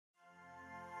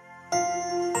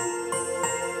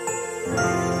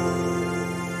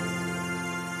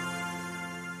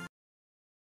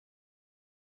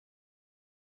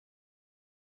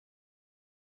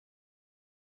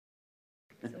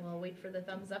wait for the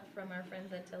thumbs up from our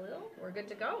friends at Telile. We're good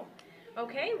to go.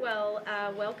 Okay, well,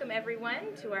 welcome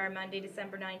everyone to our Monday,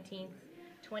 December 19th,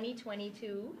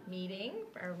 2022 meeting,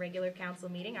 our regular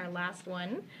council meeting, our last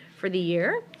one for the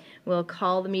year. We'll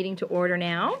call the meeting to order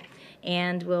now,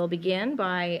 and we'll begin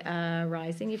by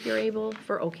rising, if you're able,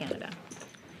 for O Canada.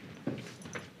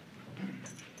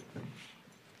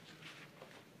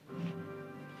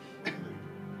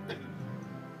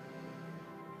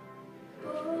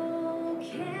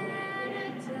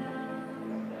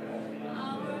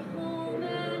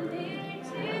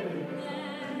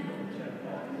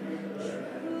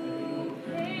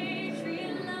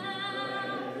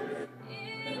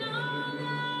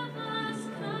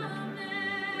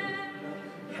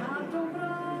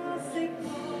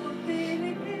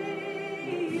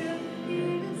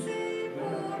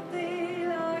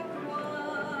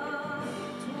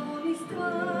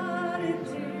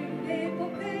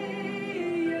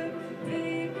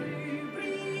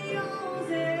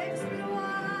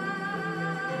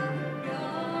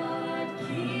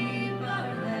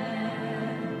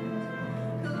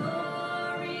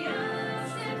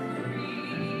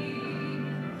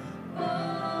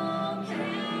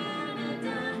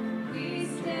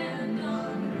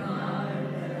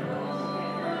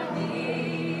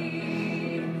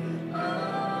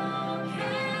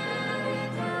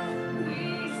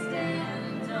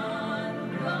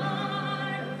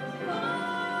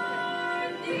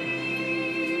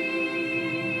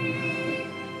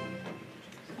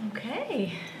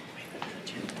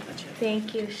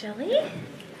 Thank you, Shelley.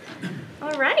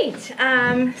 All right,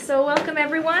 so welcome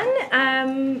everyone.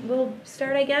 We'll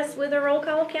start, I guess, with a roll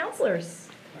call of councillors.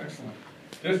 Excellent.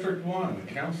 District 1,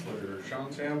 Councillor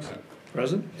Sean Sampson.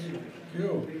 Present. Thank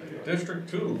you. District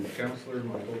 2, Councillor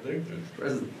Michael Digdon.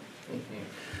 Present.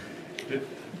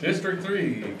 District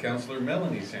 3, Councillor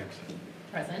Melanie Sampson.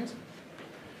 Present.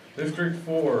 District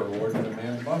 4, Warden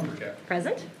Amanda Bombercat.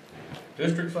 Present.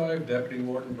 District 5, Deputy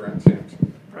Warden Brent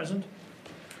Sampson. Present.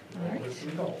 All right.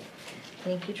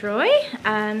 Thank you, Troy.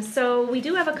 So we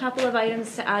do have a couple of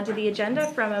items to add to the agenda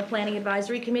from a Planning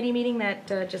Advisory Committee meeting that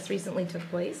just recently took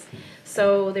place.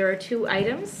 So there are two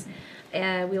items.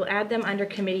 We'll add them under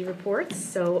committee reports.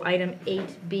 So item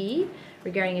 8B,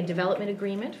 regarding a development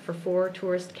agreement for 4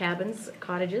 tourist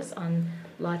cottages on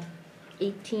lot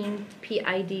 18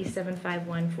 PID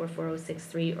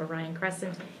 751-44063 Orion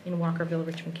Crescent in Walkerville,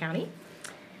 Richmond County.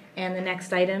 And the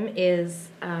next item is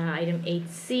item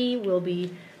 8C will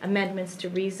be amendments to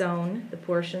rezone the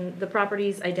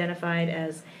properties identified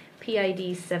as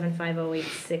PID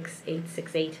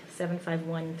 750868868,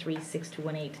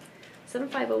 751362218,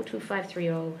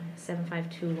 7502530,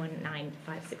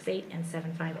 752195568, and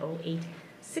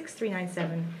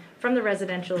 75086397 from the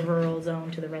residential rural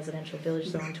zone to the residential village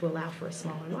zone to allow for a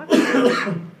smaller lot.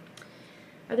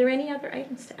 Are there any other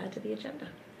items to add to the agenda?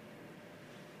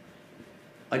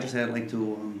 I just had like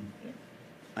to,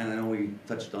 and I know we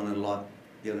touched on it a lot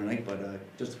the other night, but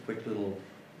just a quick little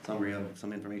summary of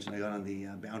some information I got on the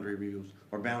boundary reviews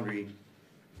or boundary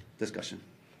discussion.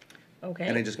 Okay.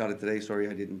 And I just got it today. Sorry,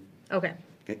 I didn't. Okay.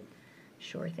 Okay.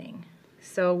 Sure thing.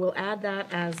 So we'll add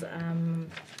that as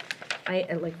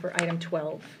like for item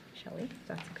 12, Shelley, if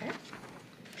that's okay.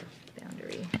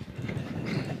 Boundary.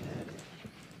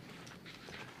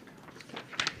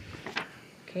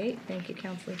 Okay, thank you,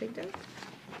 Councillor Digdon.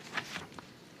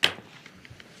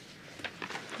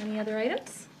 Any other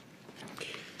items?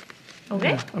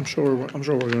 Okay. Yeah, I'm sure we're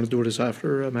going to do this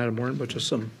after Madam Warren, but just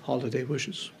some holiday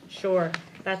wishes. Sure.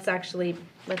 That's actually,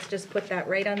 let's just put that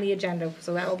right on the agenda.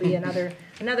 So that will be another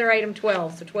item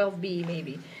 12. So 12B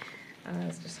maybe.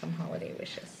 It's just some holiday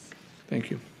wishes.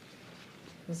 Thank you.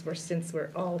 Since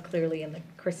we're all clearly in the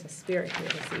Christmas spirit here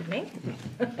this evening.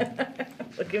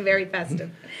 Looking very festive.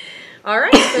 All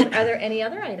right. So are there any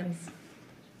other items?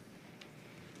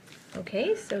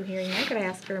 Okay, so hearing that, could I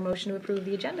ask for a motion to approve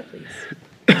the agenda, please?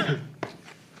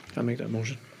 I'll make that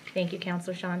motion. Thank you,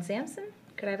 Councillor Sean Sampson.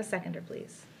 Could I have a seconder,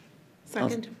 please?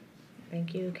 Second.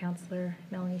 Thank you, Councillor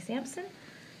Melanie Sampson.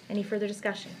 Any further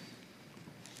discussion?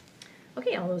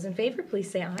 Okay, all those in favor,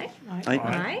 please say aye. Aye. Aye.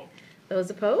 Aye. Those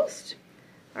opposed?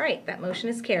 All right, that motion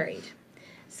is carried.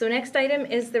 So next item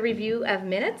is the review of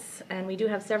minutes, and we do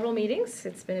have several meetings.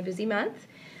 It's been a busy month.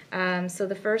 So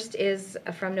the first is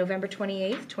from November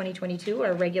 28th, 2022,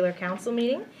 our regular council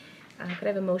meeting. Could I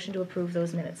have a motion to approve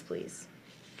those minutes, please?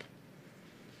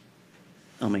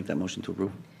 I'll make that motion to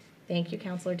approve. Thank you,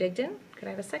 Councillor Digdon. Could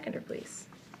I have a seconder, please?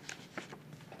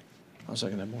 I'll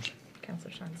second that motion.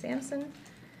 Councillor Sean Sampson.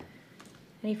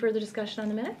 Any further discussion on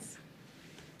the minutes?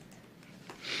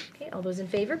 Okay, all those in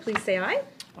favor, please say aye.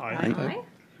 Aye. Aye.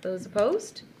 Those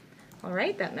opposed? All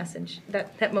right,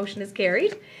 that motion is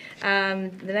carried.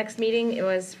 The next meeting, it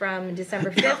was from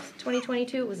December 5th,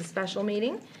 2022. It was a special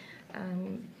meeting.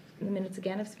 The minutes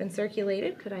again have been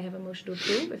circulated. Could I have a motion to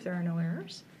approve if there are no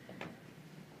errors?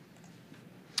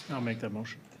 I'll make that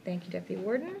motion. Thank you, Deputy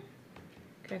Warden.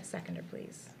 Could I have a seconder,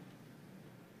 please?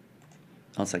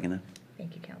 I'll second that.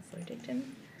 Thank you, Councillor Digdon.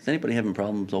 Is anybody having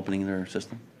problems opening their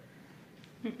system?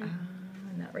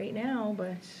 Not right now,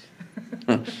 but.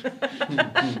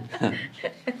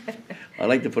 I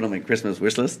like to put on my Christmas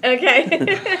wish list. Okay.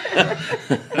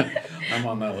 I'm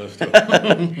on that list too.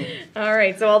 All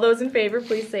right, so all those in favor,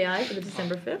 please say aye for the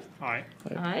December 5th. Aye.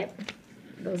 Aye.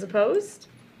 Those opposed?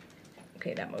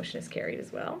 Okay, that motion is carried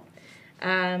as well.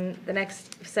 The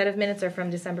next set of minutes are from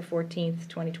December 14th,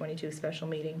 2022 special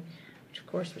meeting, which of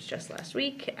course was just last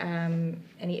week.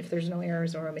 If there's no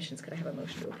errors or omissions, could I have a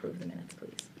motion to approve the minutes,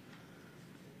 please?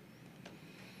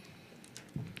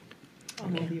 I'll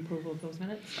move the approval of those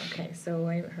minutes. Okay, so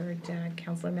I heard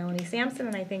Councillor Melanie Sampson,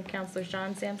 and I think Councillor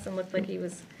Sean Sampson looked like he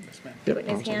was putting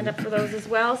his hand up for those as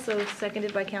well, so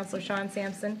seconded by Councillor Sean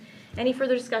Sampson. Any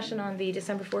further discussion on the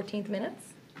December 14th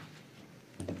minutes?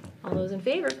 All those in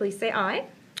favor, please say aye.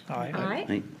 Aye. Aye.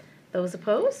 Aye. Those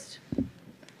opposed?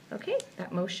 Okay,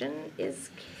 that motion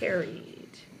is carried.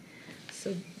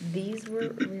 So these were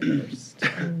reversed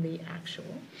in the actual.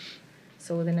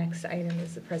 So the next item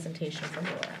is the presentation from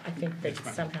Laura. I think they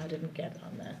somehow didn't get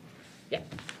on the, yeah.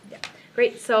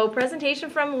 Great, so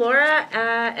presentation from Laura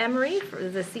Emery,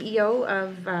 the CEO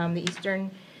of the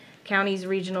Eastern Counties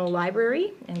Regional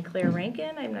Library, and Claire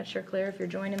Rankin. I'm not sure, Claire, if you're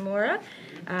joining Laura,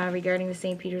 regarding the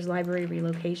St. Peter's Library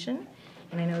relocation.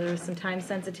 And I know there was some time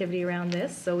sensitivity around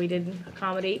this, so we did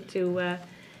accommodate to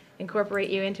incorporate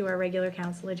you into our regular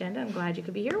council agenda. I'm glad you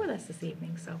could be here with us this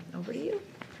evening, so over to you.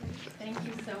 Thank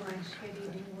you so much. Good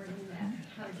evening, Warden,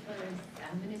 councillors,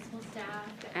 municipal staff,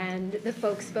 and the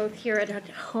folks both here at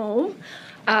home.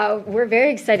 We're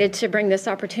very excited to bring this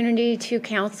opportunity to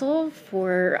council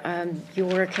for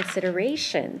your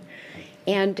consideration.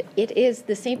 And it is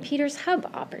the St. Peter's Hub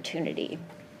opportunity.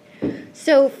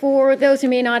 So for those who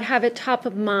may not have it top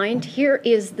of mind, here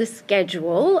is the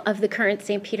schedule of the current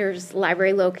St. Peter's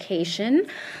Library location.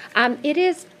 It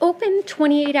is open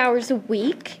 28 hours a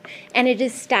week, and it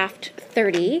is staffed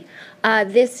 30.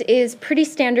 This is pretty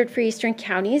standard for Eastern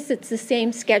counties. It's the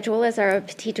same schedule as our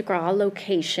Petit de Gras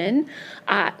location.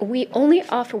 We only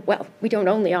offer, well, we don't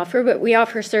only offer, but we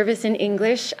offer service in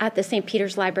English at the St.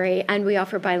 Peter's Library, and we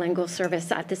offer bilingual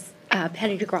service at this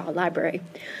Petit de Gras Library.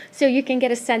 So you can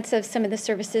get a sense of some of the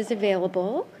services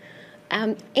available.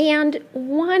 And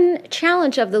one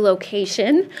challenge of the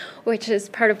location, which is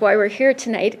part of why we're here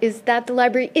tonight, is that the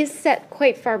library is set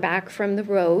quite far back from the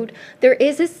road. There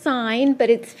is a sign, but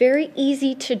it's very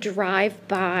easy to drive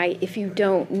by if you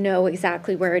don't know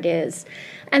exactly where it is.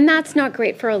 And that's not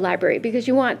great for a library because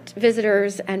you want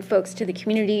visitors and folks to the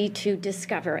community to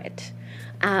discover it.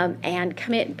 And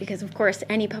come in, because of course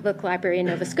any public library in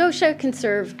Nova Scotia can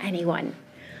serve anyone.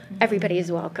 Everybody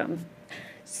is welcome.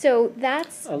 So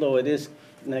that's... Although it is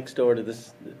next door to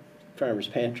this farmer's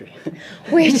pantry.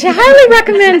 Which highly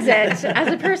recommends it.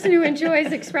 As a person who enjoys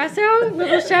espresso,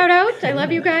 little shout out. I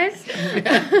love you guys.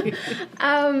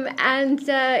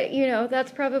 You know,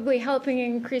 that's probably helping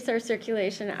increase our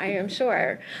circulation, I am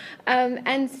sure.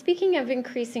 And speaking of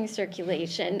increasing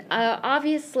circulation,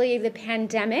 obviously the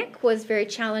pandemic was very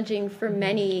challenging for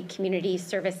many community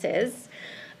services.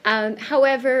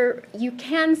 However, you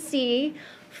can see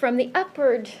from the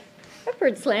upward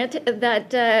slant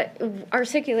that our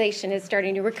circulation is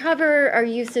starting to recover, our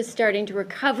use is starting to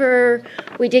recover.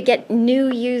 We did get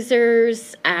new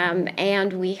users,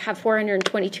 and we have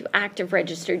 422 active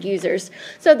registered users.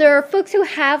 So there are folks who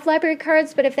have library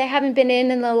cards, but if they haven't been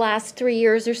in the last 3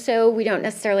 years or so, we don't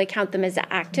necessarily count them as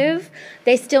active.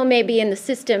 They still may be in the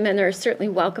system, and they're certainly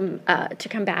welcome to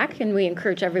come back, and we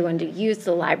encourage everyone to use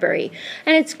the library.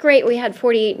 And it's great. We had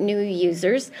 48 new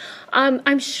users.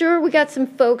 I'm sure we got some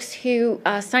folks who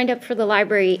signed up for the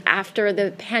library after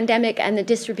the pandemic and the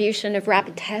distribution of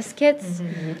rapid test kits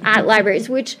at libraries,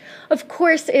 which of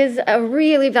course is a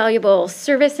really valuable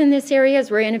service in this area,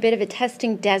 as we're in a bit of a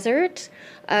testing desert,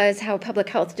 is how public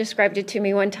health described it to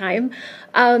me one time.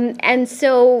 And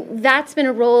so that's been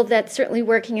a role that's certainly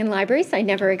working in libraries I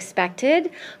never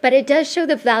expected, but it does show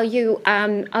the value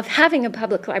of having a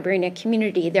public library in a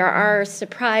community. There are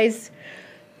surprise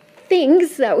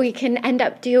things that we can end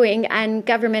up doing, and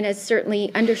government has certainly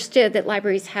understood that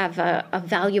libraries have a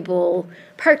valuable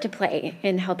part to play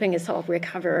in helping us all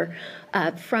recover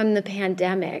from the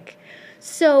pandemic.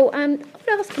 So what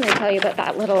else can I tell you about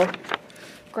that little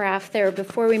graph there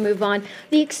before we move on.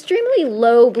 The extremely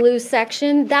low blue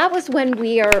section, that was when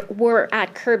were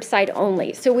at curbside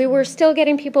only. So we were still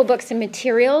getting people books and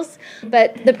materials,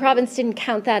 but the province didn't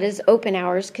count that as open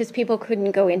hours because people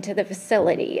couldn't go into the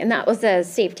facility, and that was a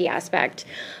safety aspect.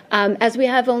 As we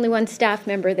have only one staff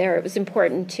member there, it was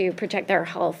important to protect their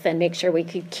health and make sure we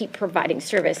could keep providing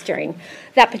service during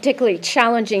that particularly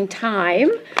challenging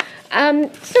time.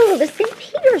 So the St.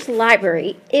 Peter's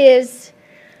Library is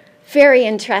very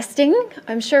interesting.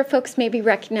 I'm sure folks maybe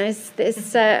recognize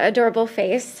this adorable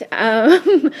face.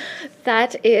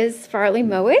 That is Farley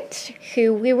Mowat,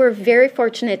 who we were very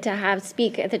fortunate to have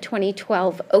speak at the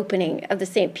 2012 opening of the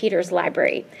St. Peter's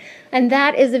Library. And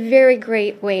that is a very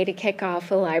great way to kick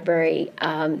off a library.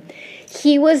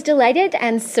 He was delighted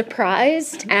and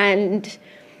surprised and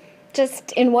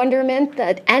just in wonderment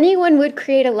that anyone would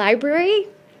create a library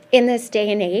in this day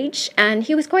and age, and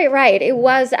he was quite right. It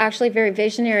was actually very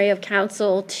visionary of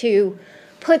council to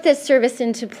put this service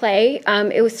into play.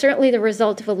 It was certainly the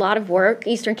result of a lot of work.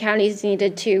 Eastern counties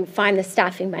needed to find the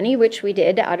staffing money, which we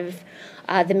did out of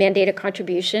the mandated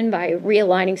contribution by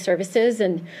realigning services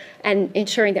and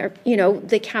ensuring that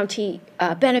the county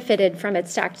benefited from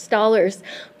its tax dollars.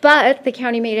 But the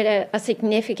county made it a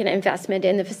significant investment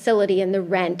in the facility and the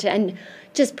rent and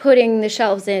just putting the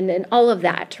shelves in and all of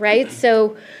that, right?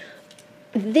 So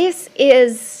this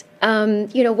is,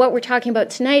 what we're talking about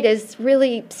tonight is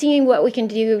really seeing what we can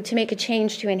do to make a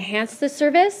change to enhance the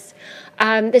service.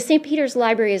 The St. Peter's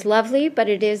Library is lovely, but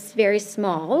it is very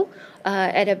small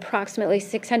at approximately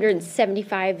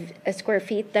 675 square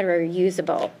feet that are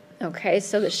usable. Okay,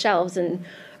 so the shelves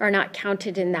are not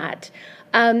counted in that.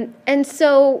 And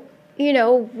so,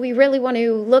 we really want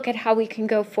to look at how we can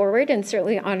go forward and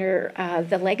certainly honor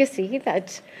the legacy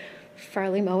that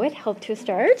Farley Mowat helped to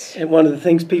start. And one of the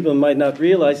things people might not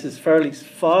realize is Farley's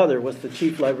father was the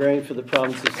chief librarian for the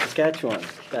province of Saskatchewan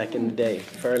back in the day.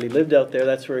 Farley lived out there.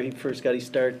 That's where he first got his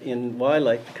start in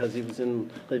wildlife because he was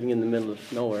living in the middle of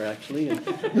nowhere, actually.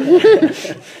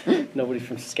 And nobody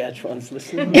from Saskatchewan's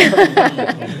listening.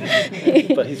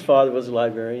 But his father was a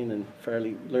librarian, and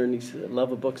Farley learned his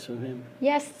love of books from him.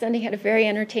 Yes, and he had a very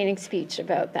entertaining speech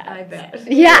about that. I bet.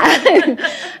 Yeah.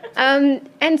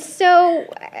 And so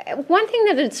one thing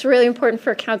that it's really important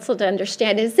for council to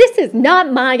understand is this is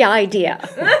not my idea.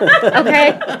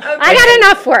 Okay? I got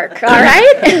enough work, all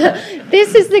right?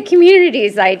 This is the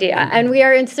community's idea, and we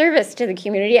are in service to the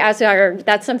community,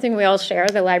 that's something we all share,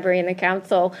 the library and the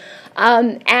council.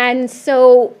 And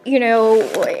so,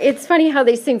 it's funny how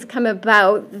these things come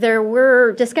about. There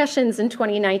were discussions in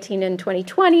 2019 and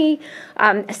 2020,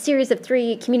 a series of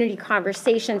 3 community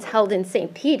conversations held in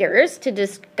St. Peter's to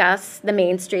discuss the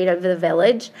main street of the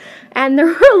village. And there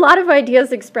were a lot of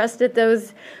ideas expressed at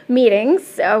those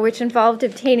meetings, which involved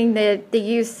obtaining the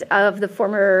use of the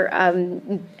former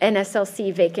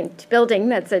NSLC vacant building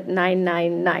that's at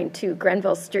 9992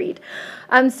 Grenville Street.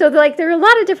 So there are a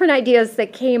lot of different ideas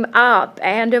that came up,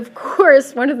 and of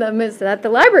course one of them is that the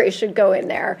library should go in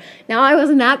there. Now, I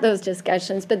wasn't at those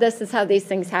discussions, but this is how these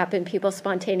things happen. People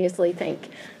spontaneously think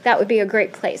that would be a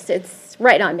great place. It's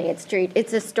right on Main Street.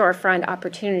 It's a storefront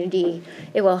opportunity.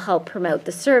 It will help promote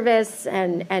the service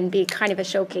and be kind of a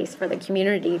showcase for the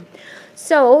community.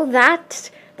 So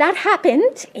that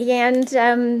happened, and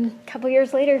a couple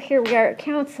years later, here we are at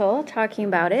council talking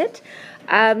about it.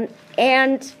 The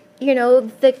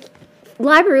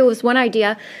library was one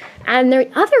idea, and the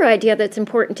other idea that's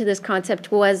important to this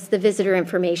concept was the Visitor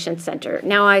Information Center.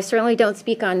 Now, I certainly don't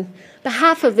speak on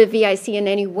behalf of the VIC in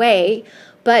any way,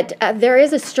 but there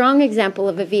is a strong example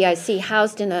of a VIC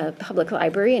housed in a public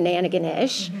library in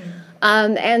Antigonish.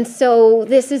 And so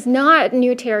this is not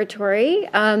new territory,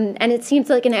 and it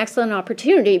seems like an excellent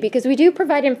opportunity because we do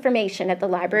provide information at the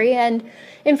library and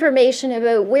information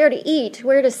about where to eat,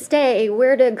 where to stay,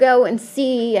 where to go and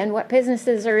see, and what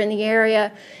businesses are in the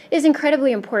area is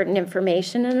incredibly important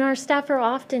information, and our staff are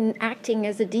often acting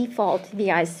as a default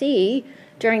VIC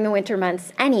during the winter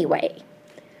months anyway.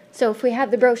 So if we have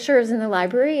the brochures in the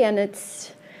library and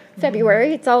it's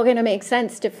February, it's all going to make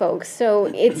sense to folks.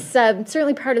 So it's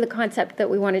certainly part of the concept that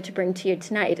we wanted to bring to you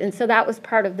tonight. And so that was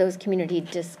part of those community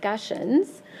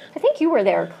discussions. I think you were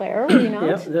there, Claire, were you not?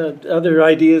 Yeah, the other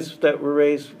ideas that were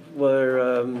raised were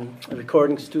a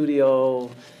recording studio,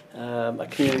 a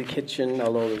community kitchen,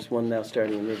 although there's one now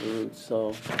starting in River Roots.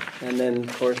 So, and then,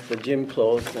 of course, the gym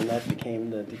closed, and that became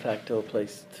the de facto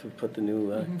place to put the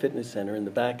new fitness center in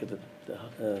the back of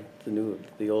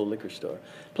the old liquor store.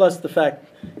 Plus the fact,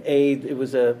 it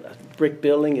was a brick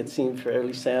building. It seemed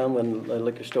fairly sound when the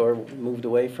liquor store moved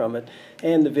away from it,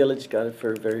 and the village got it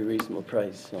for a very reasonable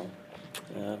price. So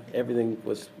everything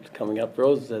was coming up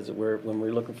roses, as it were, when we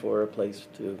were looking for a place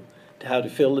to how to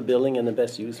fill the building and the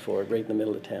best use for it right in the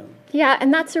middle of town. Yeah,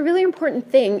 and that's a really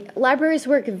important thing. Libraries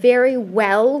work very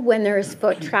well when there is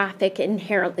foot traffic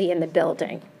inherently in the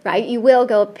building, right? You will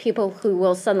get people who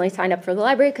will suddenly sign up for the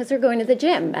library because they're going to the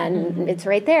gym and it's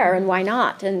right there, and why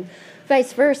not? And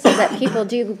vice versa, that people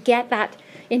do get that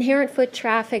inherent foot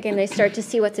traffic and they start to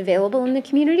see what's available in the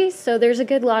community. So there's a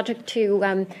good logic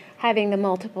to having the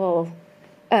multiple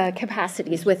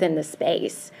capacities within the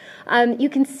space. You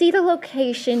can see the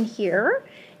location here,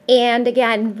 and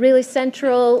again, really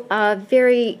central,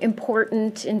 very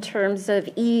important in terms of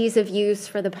ease of use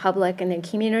for the public and the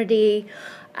community.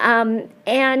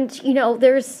 And, you know,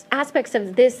 there's aspects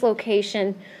of this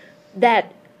location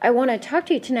that I want to talk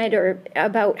to you tonight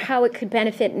about how it could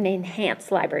benefit and enhance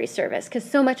library service, because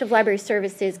so much of library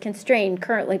service is constrained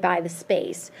currently by the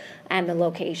space and the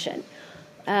location.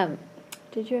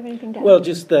 Did you have anything to add? Well,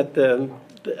 just that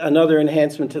another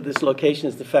enhancement to this location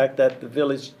is the fact that the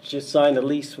village just signed a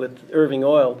lease with Irving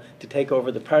Oil to take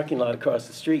over the parking lot across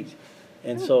the street.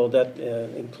 And so that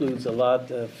includes a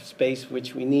lot of space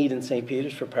which we need in St.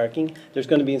 Peter's for parking. There's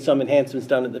going to be some enhancements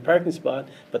done at the parking spot,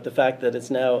 but the fact that it's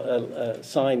now a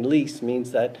signed lease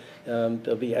means that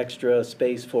there'll be extra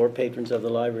space for patrons of the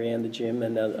library and the gym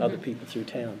and other people through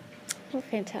town. Well,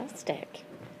 fantastic.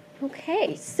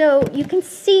 Okay, so you can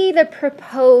see the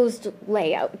proposed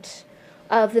layout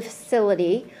of the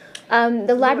facility.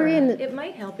 The library and it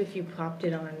might help if you popped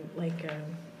it on like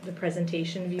the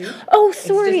presentation view. Oh,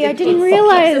 sorry, I didn't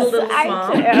realize. It's a little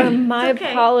small. My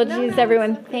okay. apologies, No,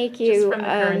 everyone. okay. Thank you. Just from the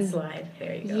current slide.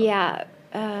 There you go. Yeah.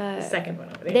 The second one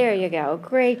over there. There you go.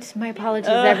 Great. My apologies,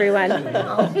 everyone.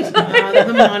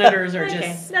 The monitors are Okay,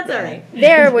 just. that's all right.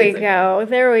 There we go.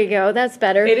 There we go. That's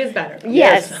better. It is better.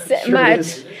 Yes, Sure much.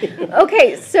 is.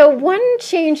 Okay, so one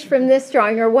change from this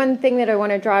drawing, or one thing that I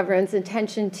want to draw everyone's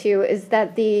attention to, is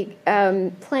that the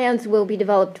plans will be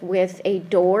developed with a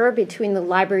door between the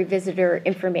library visitor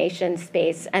information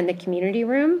space and the community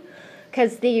room,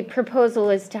 because the proposal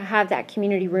is to have that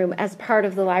community room as part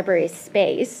of the library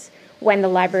space when the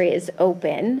library is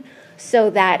open,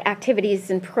 so that activities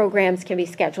and programs can be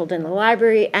scheduled in the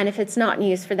library, and if it's not in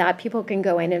use for that, people can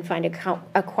go in and find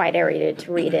a quiet area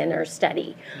to read in or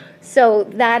study. So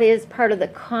that is part of the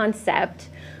concept.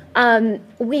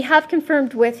 We have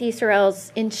confirmed with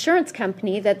Israel's insurance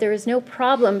company that there is no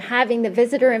problem having the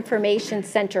Visitor Information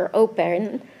Center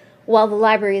open while the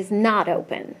library is not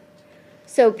open.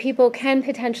 So people can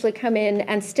potentially come in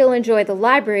and still enjoy the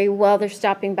library while they're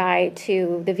stopping by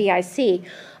to the VIC.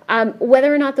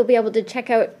 Whether or not they'll be able to check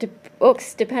out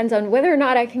books depends on whether or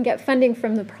not I can get funding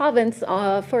from the province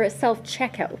for a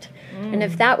self-checkout. And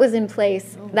if that was in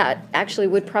place, that actually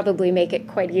would probably make it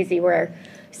quite easy, where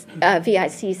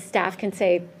VIC staff can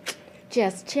say,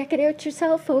 just check it out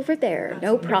yourself over there,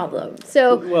 no problem.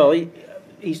 So, Well,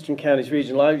 Eastern Counties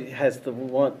Regional Library has the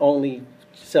only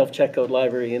self-checkout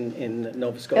library in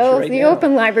Nova Scotia right the now.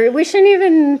 open library. We shouldn't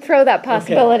even throw that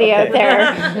possibility Okay. out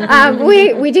there.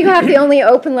 We do have the only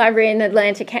open library in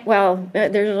Atlantic. Well,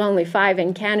 there's only 5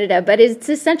 in Canada, but it's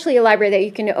essentially a library that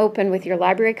you can open with your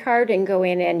library card and go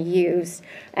in and use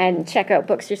and check out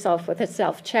books yourself with a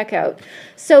self-checkout.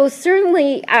 So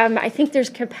certainly, I think there's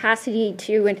capacity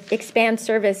to expand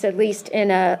service, at least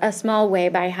in a small way,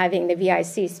 by having the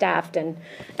VIC staffed and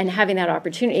having that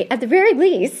opportunity. At the very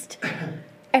least,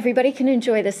 everybody can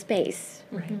enjoy the space,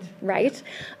 right?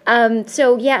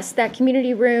 So yes, that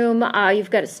community room, you've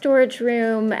got a storage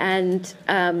room and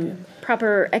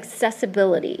proper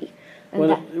accessibility.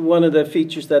 One of the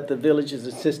features that the village is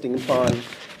insisting upon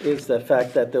is the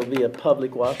fact that there'll be a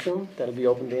public washroom that'll be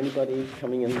open to anybody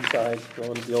coming inside.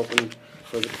 It'll be open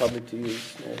for the public to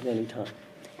use at any time.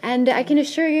 And I can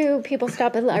assure you, people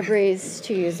stop at libraries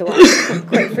to use the washroom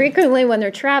quite frequently when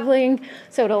they're traveling,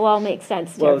 so it'll all make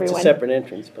sense to everyone. Well, it's a separate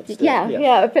entrance, but still.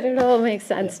 Yeah, but it all makes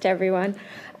sense to everyone.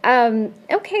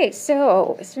 Okay,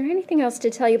 so is there anything else to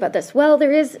tell you about this? Well,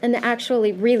 there is an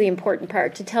actually really important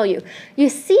part to tell you. You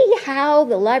see how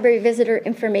the library visitor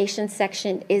information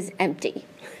section is empty.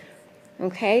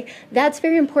 Okay, that's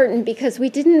very important because we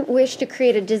didn't wish to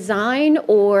create a design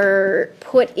or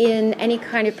put in any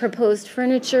kind of proposed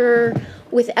furniture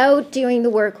without doing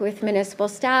the work with municipal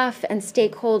staff and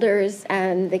stakeholders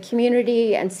and the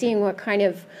community and seeing what kind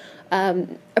of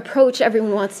approach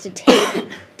everyone wants to take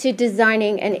to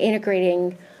designing and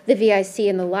integrating the VIC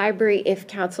in the library if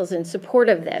council's in support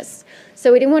of this.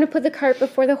 So we didn't want to put the cart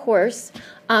before the horse.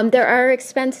 There are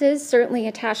expenses certainly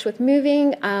attached with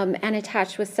moving and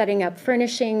attached with setting up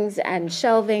furnishings and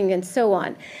shelving and so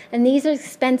on. And these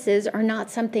expenses are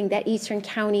not something that Eastern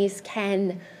counties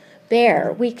can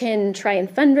there. We can try and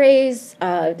fundraise.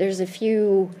 There's a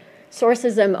few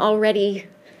sources I'm already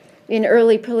in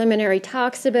early preliminary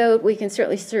talks about. We can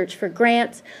certainly search for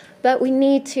grants, but we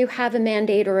need to have a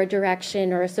mandate or a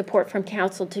direction or a support from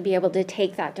council to be able to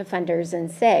take that to funders and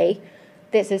say,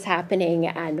 this is happening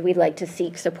and we'd like to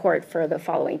seek support for the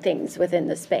following things within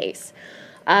the space.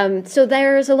 So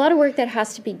there's a lot of work that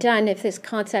has to be done if this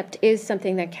concept is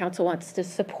something that council wants to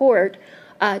support,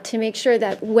 to make sure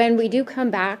that when we do come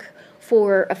back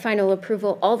for a final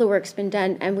approval, all the work's been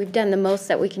done and we've done the most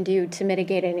that we can do to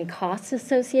mitigate any costs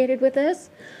associated with this.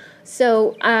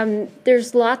 So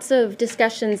there's lots of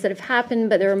discussions that have happened,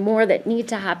 but there are more that need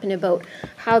to happen about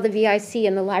how the VIC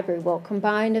and the library will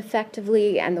combine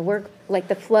effectively, and the work, like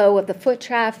the flow of the foot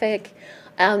traffic,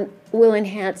 will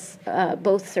enhance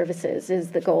both services is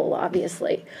the goal,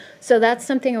 obviously. So that's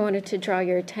something I wanted to draw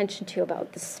your attention to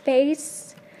about the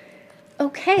space.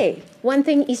 Okay, one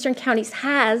thing Eastern Counties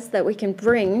has that we can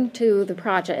bring to the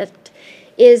project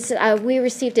is we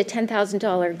received a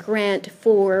 $10,000 grant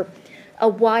for a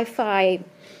Wi-Fi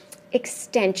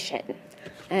extension.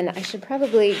 And I should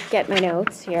probably get my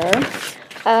notes here.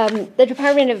 The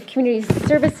Department of Community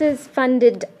Services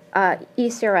funded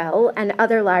ECRL and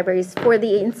other libraries for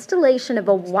the installation of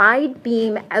a wide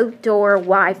beam outdoor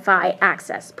Wi-Fi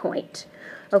access point.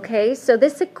 Okay, so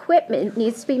this equipment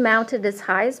needs to be mounted as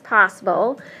high as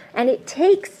possible, and it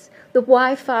takes the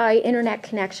Wi-Fi internet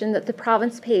connection that the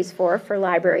province pays for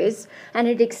libraries, and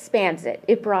it expands it,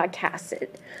 it broadcasts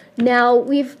it. Now,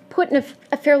 we've put in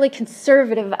a fairly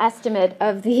conservative estimate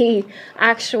of the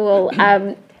actual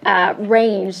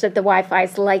range that the Wi-Fi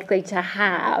is likely to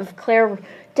have. Claire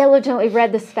diligently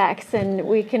read the specs, and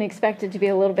we can expect it to be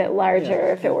a little bit larger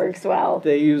if it works well.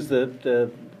 They use the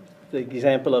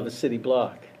example of a city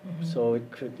block. So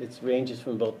it ranges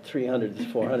from about 300 to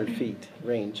 400 feet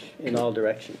range in all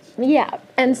directions. Yeah,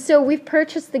 and so we've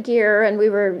purchased the gear, and we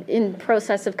were in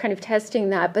process of kind of testing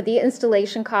that, but the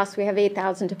installation cost, we have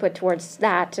 $8,000 to put towards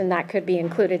that, and that could be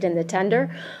included in the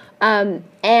tender.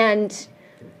 And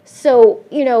so,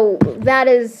 you know, that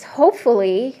is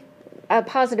hopefully a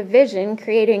positive vision,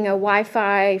 creating a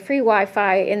free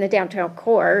Wi-Fi in the downtown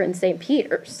core in St.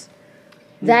 Peter's.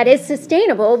 That is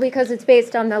sustainable because it's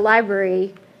based on the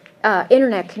library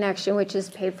internet connection, which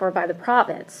is paid for by the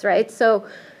province, right? So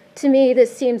to me,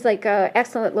 this seems like an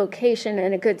excellent location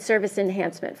and a good service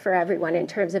enhancement for everyone in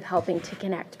terms of helping to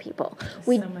connect people.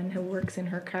 Someone who works in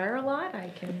her car a lot, I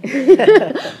can.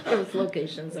 Those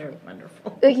locations are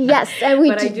wonderful. Yes, and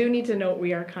but I do need to note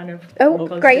we are kind of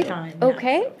close great. to time.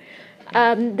 Okay. Now, so.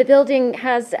 The building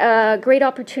has a great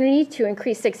opportunity to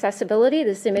increase accessibility.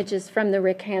 This image is from the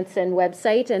Rick Hansen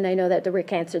website, and I know that the Rick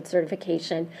Hansen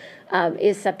certification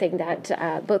is something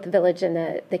that both the village and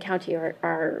the county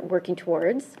are working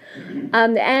towards.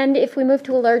 And if we move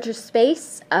to a larger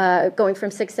space, going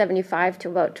from 675 to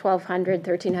about 1,200,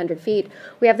 1,300 feet,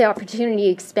 we have the opportunity to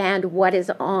expand what is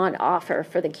on offer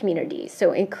for the community.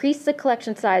 So increase the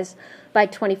collection size by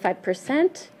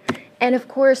 25%. And of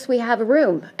course, we have a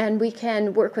room, and we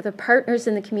can work with the partners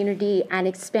in the community and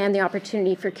expand the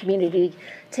opportunity for community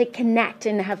to connect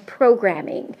and have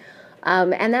programming.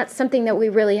 And that's something that we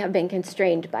really have been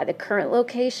constrained by the current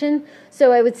location.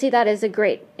 So I would see that as a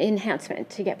great enhancement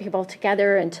to get people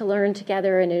together and to learn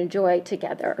together and enjoy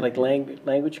together. Like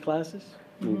language classes?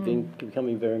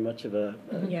 Becoming very much of a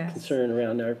concern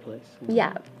around our place.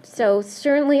 Yeah, so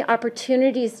certainly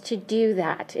opportunities to do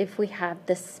that if we have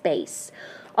the space.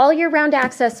 All year-round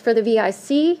access for the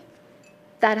VIC,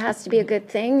 that has to be a good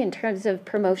thing in terms of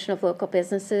promotion of local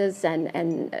businesses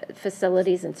and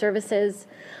facilities and services.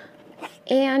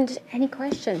 And any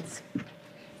questions?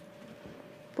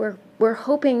 We're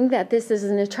hoping that this is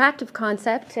an attractive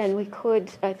concept, and we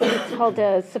could, I think it's called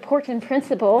a support in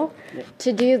principle,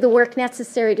 to do the work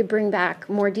necessary to bring back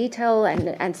more detail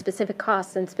and specific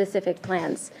costs and specific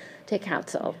plans to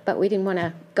council. But we didn't want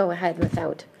to go ahead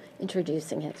without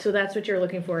introducing it. So that's what you're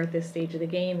looking for at this stage of the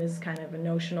game, is kind of a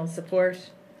notional support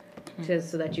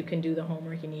so that you can do the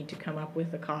homework you need to come up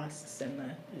with the costs and the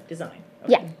design.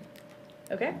 Okay.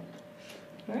 Yeah. Okay.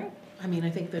 All right. I mean, I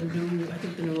think the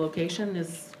new location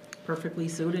is perfectly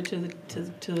suited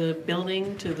to the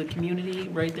building, to the community,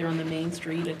 right there on the main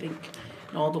street. I think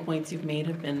all the points you've made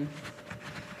have been,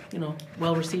 you know,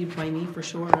 well received by me for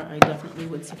sure. I definitely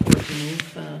would support the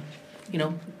move. You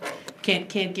know, can't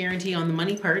guarantee on the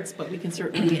money parts, but we can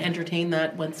certainly entertain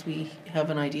that once we have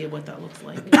an idea what that looks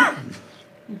like.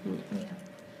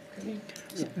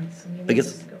 I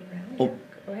guess.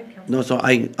 No, so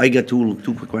I got two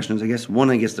quick questions. I guess one,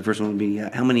 the first one would be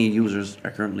how many users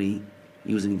are currently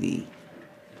using the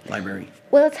library?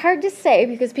 Well, it's hard to say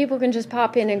because people can just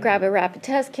pop in and grab a rapid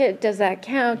test kit. Does that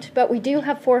count? But we do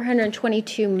have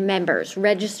 422 members,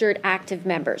 registered active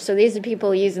members. So these are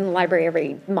people using the library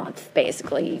every month,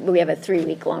 basically. We have a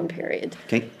 3-week loan period.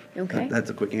 Okay. Okay. That's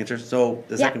a quick answer. So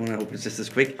the Yeah. second one, I hope it's just as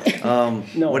quick. No.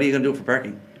 What are you gonna do for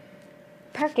parking?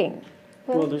 Parking.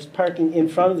 Well, there's parking in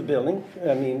front of the building.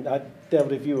 I mean, I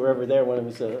doubt if you were ever there when it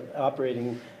was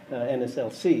operating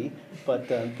NSLC, but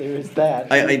there is that.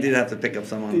 I did have to pick up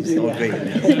some on Did you? Stone Creek.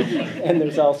 And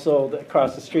there's also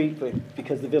across the street,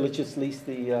 because the village just leased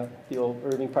the old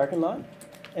Irving parking lot.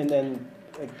 And then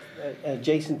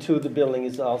adjacent to the building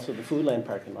is also the Foodland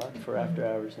parking lot for after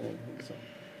hours and everything, so.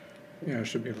 Yeah, there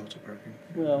should be lots of parking.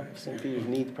 Well, St. Peter's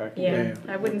needs parking. Yeah, Yeah.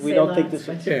 I wouldn't We say don't think lots,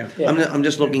 this but is. Yeah. I'm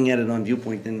just looking at it on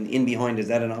Viewpoint, and in behind, is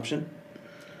that an option?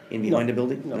 In behind the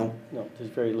building? No,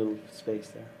 there's very little space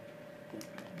there.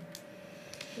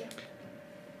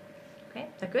 okay,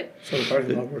 is that good? So the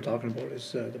parking lot we're talking about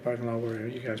is the parking lot where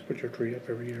you guys put your tree up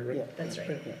every year, right? Yeah. That's right.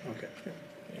 Yeah, okay.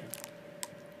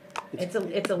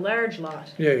 It's a large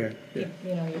lot. Yeah, yeah, yeah.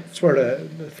 You know, it's, It's where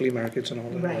the flea markets and all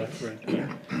that. Right. Right.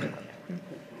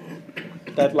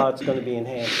 That lot's gonna be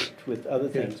enhanced with other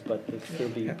things, but it'll still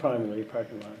be Yeah. primarily a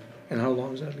parking lot. And how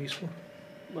long is that lease for?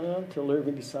 Well, until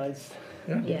Irving decides.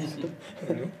 Yeah. yeah,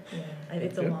 There you go. yeah,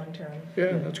 it's a Yeah. long term.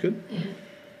 Yeah, that's good.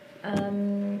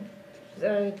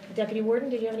 Deputy Warden,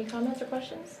 did you have any comments or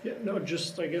questions? Yeah, no,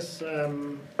 just, I guess,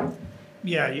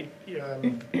 yeah,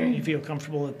 you feel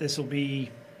comfortable that this will be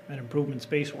an improvement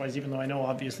space-wise, even though I know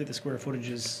obviously the square footage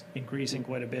is increasing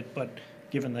quite a bit, but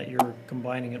given that you're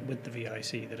combining it with the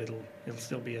VIC, that it'll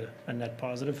still be a net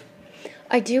positive?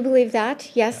 I do believe that,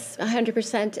 yes,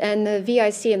 100%. And the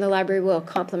VIC and the library will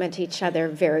complement each other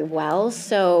very well.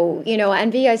 So,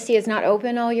 and VIC is not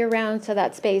open all year round, so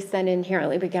that space then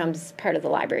inherently becomes part of the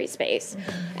library space.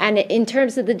 And in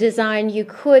terms of the design, you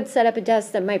could set up a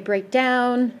desk that might break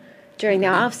down during the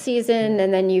off-season,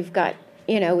 and then you've got,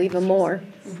 even more.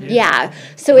 Yeah.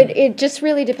 So it just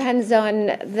really depends on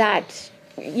that,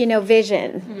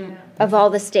 vision of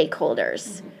all the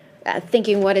stakeholders.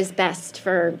 Thinking what is best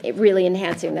for really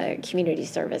enhancing the community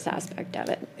service aspect of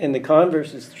it. And the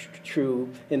converse is true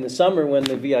in the summer when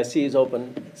the VIC is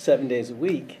open 7 days a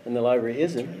week and the library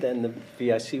isn't, then the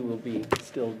VIC will be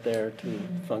still there to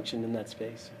function in that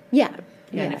space. Yeah.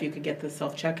 Yeah, and if you could get the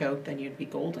self-checkout, then you'd be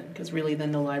golden, because really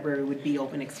then the library would be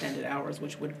open extended hours,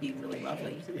 which would be really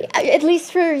lovely. At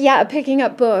least for, picking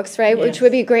up books, right, which Yes.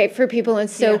 would be great for people and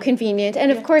so Yeah. convenient.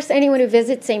 And of course, anyone who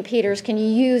visits St. Peter's can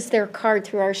use their card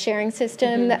through our sharing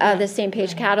system, the same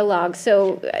page catalog,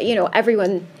 so,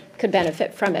 everyone could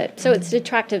benefit from it. So it's an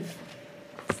attractive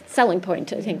selling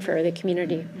point, I think, for the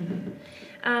community.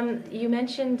 You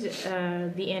mentioned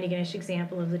the Antigonish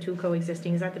example of the two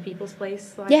coexisting. Is that the People's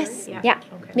Place Library? Yes, yeah,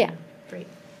 Okay. yeah. Great.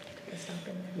 I'll stop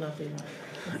in there. Lovely lot.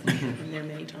 I've been there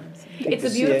many times. It's a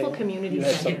beautiful community You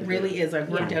had center. It really is. I've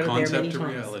worked Yeah. out of there many Concept to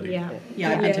times. reality. Yeah. Yeah,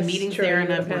 I've been to Yes, meetings true, there and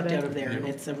you I've have worked had out a- of there, and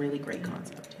it's a really great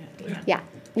concept.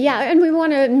 Yeah, and we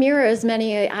want to mirror as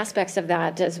many aspects of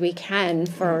that as we can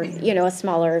for, a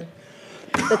smaller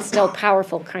but still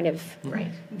powerful kind of Right.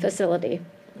 facility.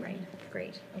 Right.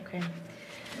 Great. Okay.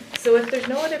 So if there's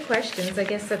no other questions, I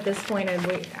guess at this point I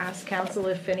would ask council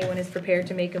if anyone is prepared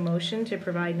to make a motion to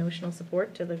provide notional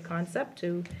support to the concept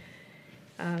to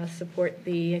support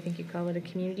the, I think you call it a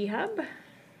community hub.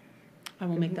 I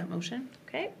will make that motion.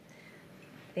 Okay.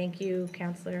 Thank you,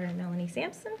 Councillor Melanie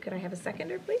Sampson. Could I have a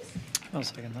seconder, please? I'll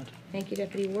second that. Thank you,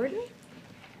 Deputy Warden.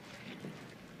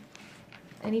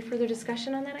 Any further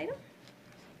discussion on that item?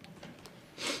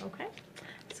 Okay.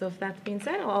 So if that's being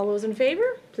said, all those in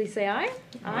favor, please say aye.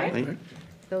 Aye.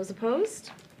 Those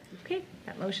opposed? Okay,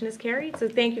 that motion is carried. So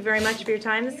thank you very much for your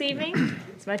time this evening.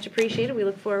 It's much appreciated. We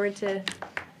look forward to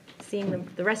seeing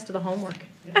the rest of the homework.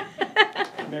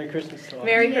 Merry Christmas to all.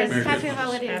 Merry Christmas. Happy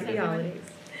holidays, Happy everyone. holidays.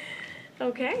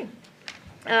 Okay.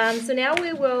 So now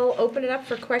we will open it up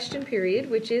for question period,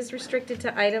 which is restricted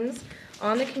to items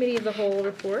on the Committee of the Whole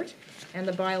report and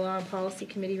the Bylaw and Policy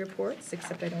Committee reports,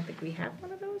 except I don't think we have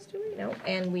one of those, do we? No,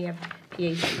 and we have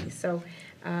PAC. So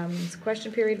it's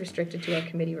question period restricted to our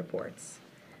committee reports.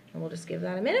 And we'll just give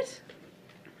that a minute.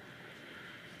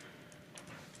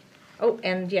 Oh,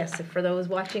 and yes, for those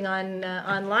watching on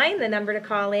online, the number to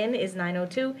call in is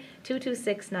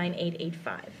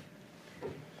 902-226-9885.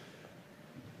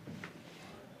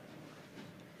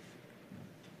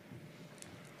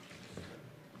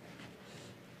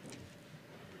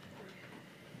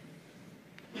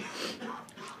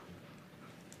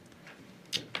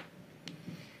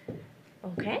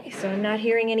 Okay, so I'm not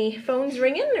hearing any phones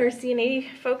ringing or seeing any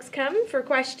folks come for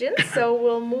questions, so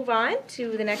we'll move on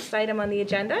to the next item on the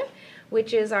agenda,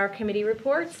 which is our committee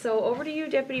report. So over to you,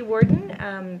 Deputy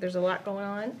Warden. There's a lot going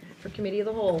on for Committee of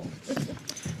the Whole.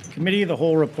 Committee of the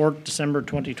Whole report, December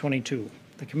 2022.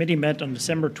 The committee met on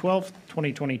December 12th,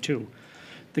 2022.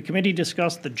 The committee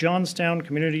discussed the Johnstown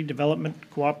Community Development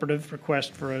Cooperative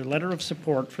request for a letter of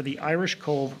support for the Irish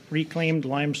Cove Reclaimed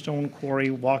Limestone Quarry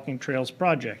Walking Trails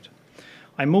project.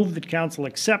 I move that Council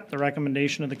accept the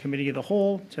recommendation of the Committee of the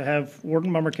Whole to have Warden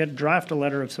Mummerket draft a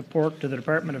letter of support to the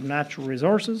Department of Natural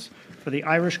Resources for the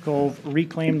Irish Cove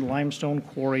Reclaimed Limestone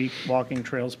Quarry Walking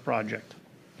Trails project.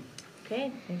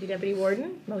 Okay, thank you, Deputy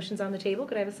Warden. Motion's on the table.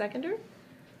 Could I have a seconder?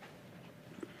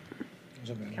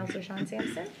 Councillor Sean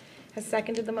Sampson has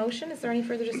seconded the motion. Is there any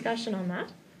further discussion on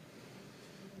that?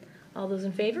 All those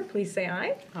in favor, please say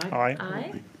aye. Aye.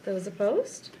 Aye. Those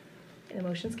opposed? And the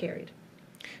motion's carried.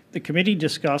 The committee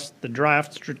discussed the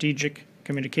draft strategic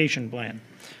communication plan.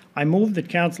 I move that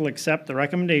Council accept the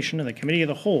recommendation of the Committee of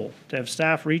the Whole to have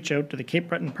staff reach out to the Cape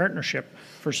Breton Partnership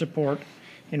for support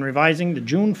in revising the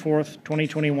June 4th,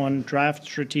 2021 draft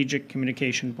strategic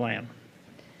communication plan.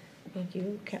 Thank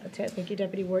you. Thank you,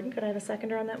 Deputy Warden. Could I have a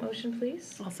seconder on that motion,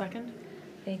 please? I'll second.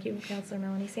 Thank you, Councillor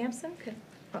Melanie Sampson.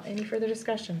 Any further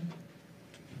discussion?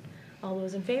 All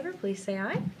those in favor, please say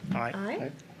aye. Aye.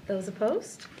 Aye. Those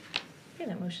opposed? Okay,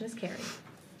 that motion is carried.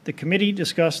 The committee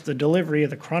discussed the delivery of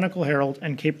the Chronicle-Herald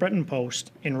and Cape Breton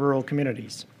Post in rural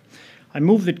communities. I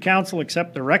move that Council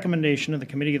accept the recommendation of the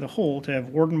Committee of the Whole to have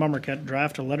Warden Mummerket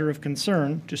draft a letter of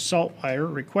concern to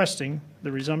Saltwire requesting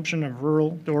the resumption of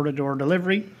rural door-to-door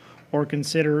delivery or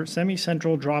consider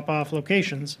semi-central drop-off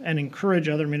locations and encourage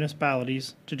other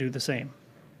municipalities to do the same.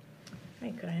 All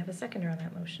right, could I have a seconder on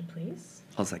that motion, please?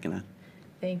 I'll second that.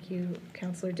 Thank you,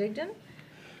 Councillor Digdon.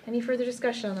 Any further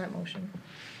discussion on that motion?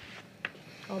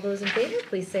 All those in favor,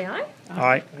 please say aye.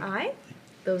 Aye. Aye.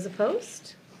 Those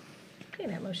opposed? Okay,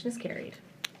 that motion is carried.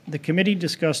 The committee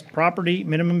discussed property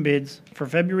minimum bids for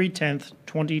February 10th,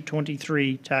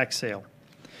 2023 tax sale.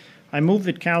 I move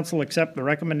that Council accept the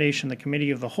recommendation of the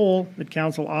Committee of the Whole that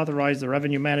Council authorize the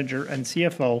Revenue Manager and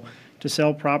CFO to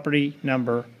sell property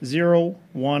number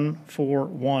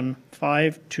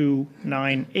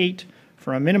 01415298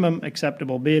 for a minimum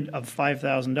acceptable bid of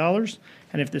 $5,000,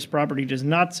 and if this property does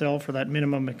not sell for that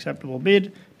minimum acceptable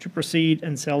bid, to proceed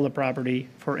and sell the property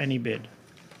for any bid.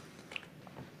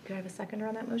 Could I have a seconder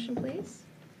on that motion, please?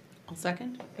 I'll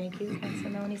second. Thank you, Councillor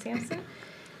Melanie Sampson.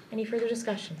 Any further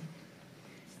discussion?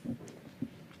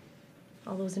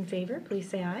 All those in favor, please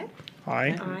say aye.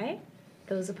 Aye. Aye.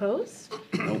 Those opposed?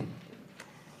 No.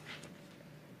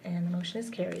 And the motion is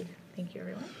carried. Thank you,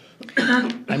 everyone.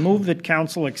 I move that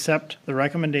Council accept the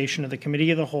recommendation of the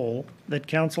Committee of the Whole that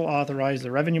Council authorize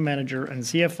the Revenue Manager and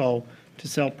CFO to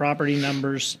sell property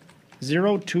numbers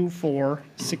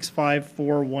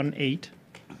 024-65418,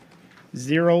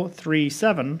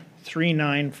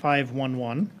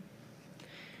 037-39511,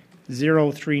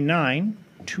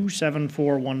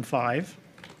 039-27415,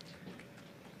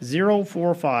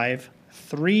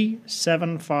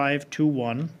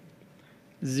 045-37521,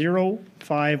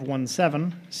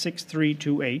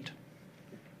 0517-6328,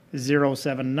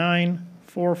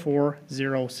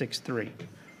 079-44063,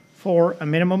 for a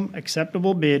minimum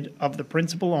acceptable bid of the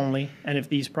principal only, and if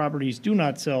these properties do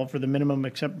not sell for the minimum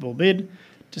acceptable bid,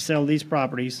 to sell these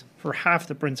properties for half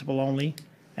the principal only,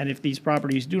 and if these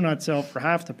properties do not sell for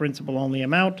half the principal only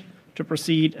amount, to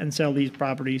proceed and sell these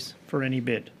properties for any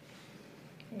bid.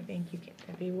 Okay, thank you,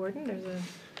 Deputy Warden. There's a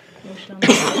motion on the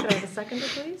floor. Could I have a seconder,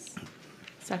 please?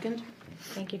 Second.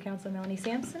 Thank you, Councillor Melanie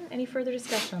Sampson. Any further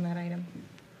discussion on that item?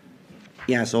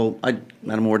 Yeah, so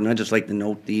Madam Warden, I'd just like to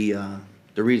note the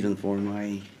reason for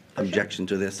my objection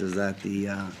to this is that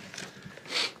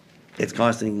it's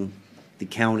costing the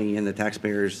county and the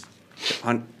taxpayers,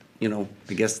 I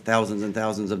guess thousands and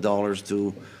thousands of dollars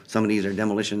to, some of these are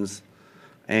demolitions,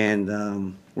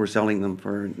 and we're selling them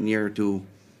for near to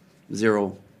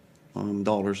 $0.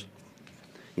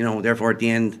 Therefore at the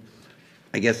end,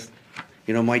 I guess,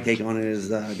 my take on it is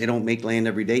they don't make land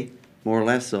every day, more or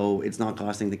less, so it's not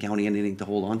costing the county anything to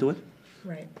hold on to it.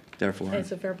 Right. Therefore.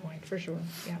 It's a fair point, for sure.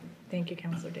 Yeah. Thank you,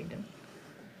 Councillor Digdon.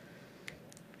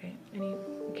 Okay. Any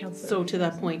Councillor? So to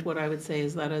that point, what I would say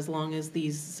is that as long as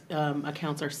these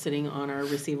accounts are sitting on our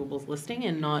receivables listing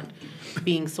and not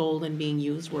being sold and being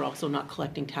used, we're also not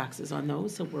collecting taxes on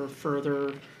those. So we're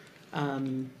further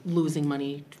losing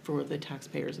money for the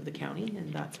taxpayers of the county,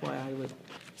 and that's why I would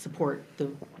support the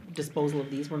disposal of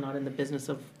these. We're not in the business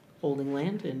of holding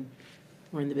land, and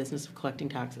we're in the business of collecting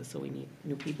taxes, so we need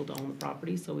new people to own the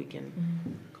property so we can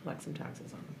collect some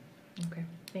taxes on them. Okay.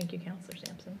 Thank you, Councillor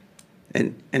Sampson.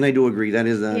 And I do agree, that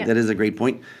is a great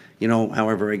point.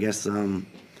 However, I guess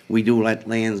we do let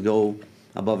lands go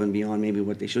above and beyond maybe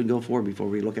what they should go for before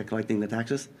we look at collecting the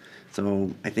taxes.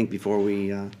 So I think before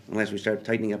we, unless we start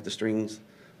tightening up the strings,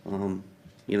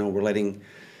 you know, we're letting,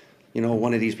 you know,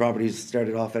 one of these properties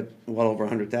started off at well over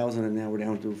 100,000 and now we're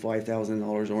down to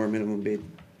 $5,000 or a minimum bid.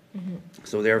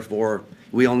 So therefore,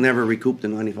 we'll never recoup the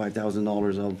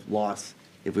 $95,000 of loss,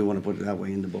 if we want to put it that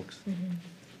way, in the books.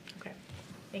 Okay,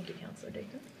 thank you, Councillor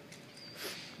Digdon.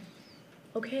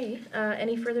 Okay,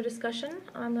 any further discussion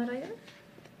on that item?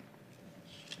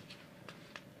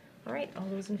 All right, all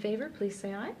those in favor, please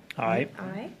say aye. Aye.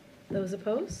 Aye. Those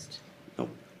opposed? No.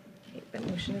 Okay, that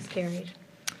motion is carried.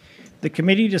 The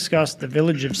committee discussed the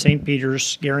Village of St.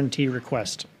 Peter's guarantee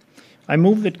request. I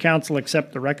move that council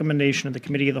accept the recommendation of the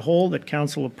Committee of the Whole that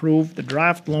council approve the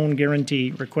draft loan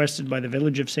guarantee requested by the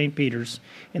Village of St. Peter's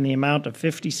in the amount of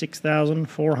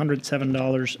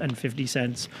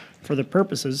 $56,407.50 for the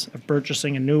purposes of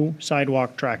purchasing a new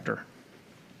sidewalk tractor.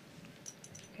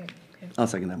 Okay, I'll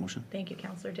second that motion. thank you,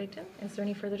 Councillor Digdon. Is there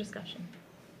any further discussion?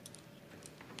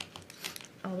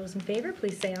 All those in favor,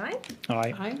 please say aye.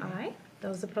 Aye. Aye.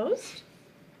 Those opposed?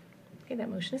 Okay, that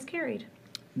motion is carried.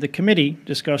 The committee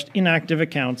discussed inactive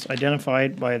accounts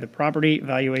identified by the Property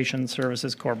Valuation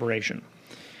Services Corporation.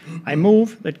 I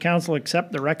move that council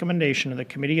accept the recommendation of the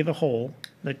Committee of the Whole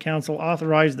that council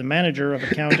authorize the Manager of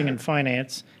Accounting and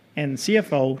Finance and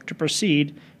CFO to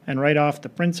proceed and write off the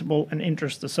principal and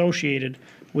interest associated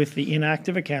with the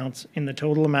inactive accounts in the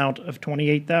total amount of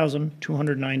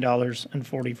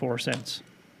 $28,209.44.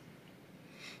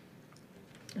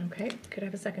 Okay, could I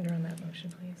have a seconder on that motion,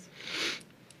 please?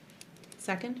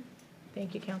 Second?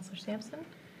 Thank you, Councillor Sampson.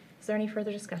 Is there any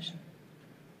further discussion?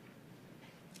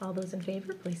 All those in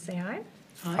favor, please say aye.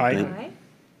 Aye.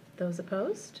 Those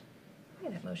opposed?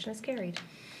 Okay, that motion is carried.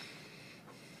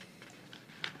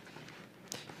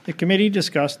 The committee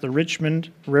discussed the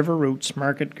Richmond River Roots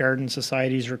Market Garden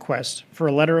Society's request for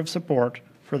a letter of support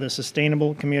for the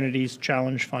Sustainable Communities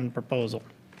Challenge Fund proposal.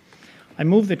 I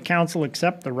move that council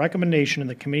accept the recommendation of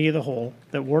the Committee of the Whole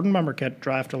that Warden Mummerket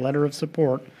draft a letter of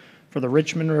support for the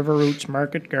Richmond River Roots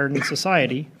Market Garden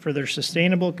Society for their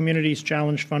Sustainable Communities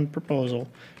Challenge Fund proposal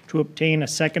to obtain a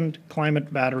second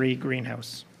climate battery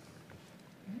greenhouse.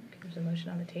 There's a motion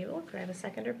on the table. Could I have a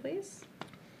seconder, please?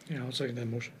 Yeah, I'll second that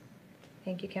motion.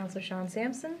 Thank you, Councillor Sean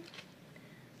Sampson.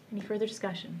 Any further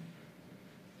discussion?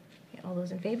 Okay, all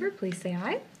those in favor, please say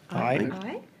aye. Aye.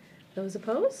 Aye. Those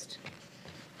opposed?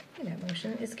 Okay, that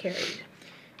motion is carried.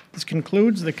 This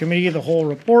concludes the Committee of the Whole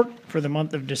report for the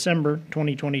month of December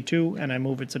 2022, and I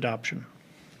move its adoption.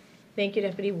 Thank you,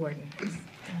 Deputy Warden. Could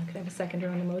I have a seconder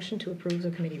on the motion to approve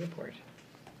the committee report?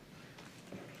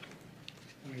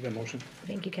 I'll make that motion.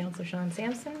 Thank you, Councillor Sean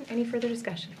Sampson. Any further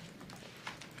discussion?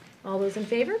 All those in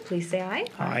favor, please say aye.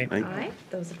 Aye. Aye.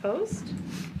 Those opposed?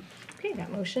 Okay,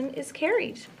 that motion is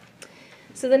carried.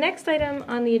 So the next item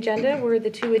on the agenda were the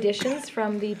two additions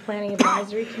from the Planning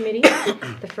Advisory Committee.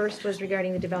 The first was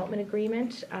regarding the development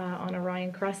agreement on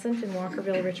Orion Crescent in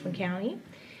Walkerville, Richmond County.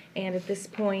 And at this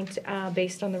point,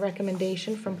 based on the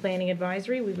recommendation from Planning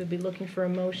Advisory, we would be looking for a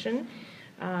motion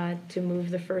to move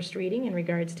the first reading in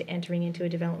regards to entering into a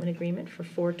development agreement for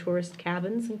 4 tourist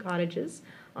cabins and cottages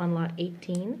on Lot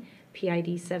 18, PID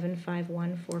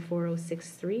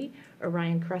 751-44063,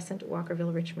 Orion Crescent,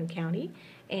 Walkerville, Richmond County,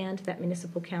 and that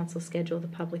Municipal Council schedule the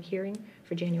public hearing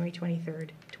for January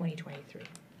 23rd, 2023.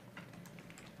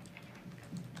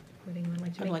 Would anyone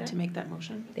like to I'd make like that? to make that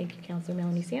motion. Thank you, Councillor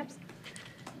Melanie Sampson.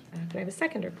 Could I have a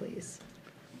seconder, please?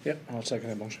 Yep, I'll second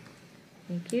that motion.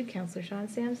 Thank you, Councillor Sean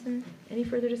Sampson. Any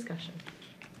further discussion?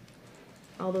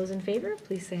 All those in favor,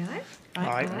 please say aye.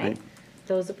 Aye. Aye.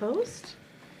 Those opposed?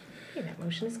 Okay, that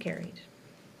motion is carried.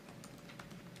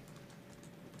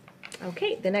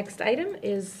 Okay, the next item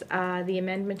is the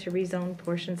amendment to rezone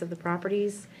portions of the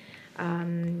properties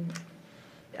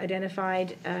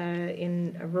identified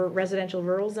in a residential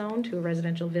rural zone to a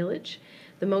residential village.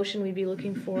 The motion we'd be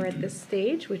looking for at this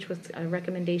stage, which was a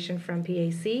recommendation from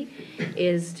PAC,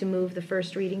 is to move the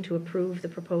first reading to approve the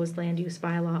proposed land use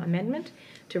bylaw amendment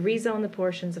to rezone the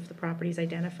portions of the properties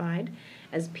identified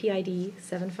as PID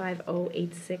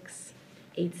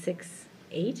 7508686.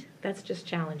 That's just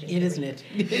challenging. It, isn't it?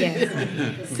 Yes.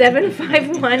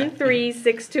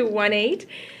 751-36218,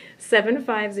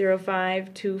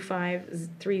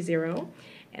 7505-2530,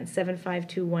 and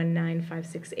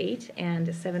 752-19568, and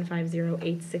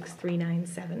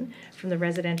 750-86397 from the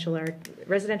residential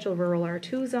rural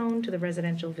R2 zone to the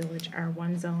residential village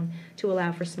R1 zone to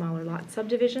allow for smaller lot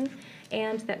subdivision,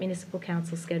 and that Municipal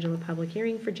Council schedule a public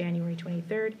hearing for January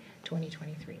 23rd,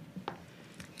 2023.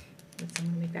 Would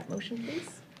someone make that motion,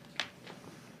 please?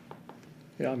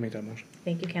 Yeah, I'll make that motion.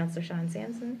 Thank you, Councillor Sean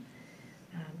Sampson.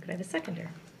 Could I have a seconder?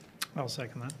 I'll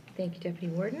second that. Thank you, Deputy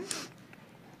Warden.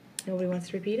 Nobody wants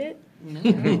to repeat it?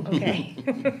 No. Okay.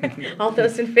 All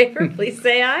those in favor, please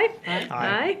say aye. Aye.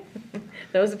 Aye.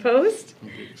 Those opposed?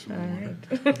 All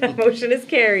right. Motion is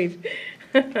carried.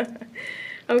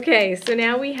 Okay, so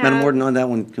now we have. Madam Warden, on that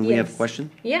one, can we have a Yes. question?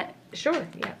 Yeah, sure,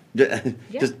 yeah.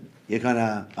 Just, you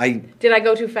kinda, Did I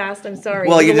go too fast? I'm sorry.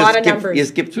 well, you There's a lot just of skipped, numbers. you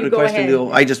skipped through You the go question.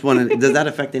 ahead. I just wanted, does that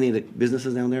affect any of the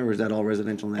businesses down there, or is that all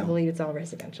residential I now? believe it's all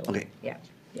residential. Okay. Yeah,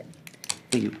 yeah.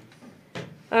 Thank you.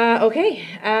 Okay,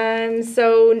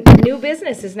 so new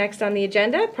business is next on the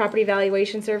agenda, Property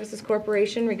Valuation Services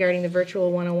Corporation regarding the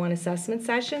virtual 101 assessment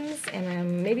sessions.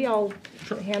 And maybe I'll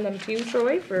hand them to you,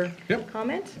 Troy, for Yep.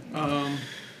 comment.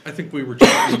 I think we were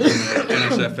talking with them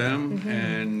at NSFM,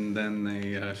 and then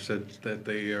they said that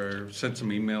they sent some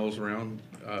emails around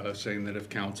saying that if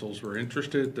councils were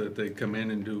interested, that they come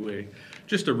in and do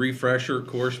just a refresher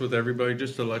course with everybody,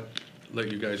 just to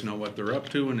let you guys know what they're up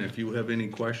to, and if you have any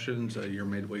questions, you're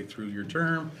midway through your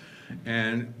term.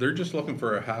 And they're just looking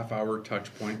for a half-hour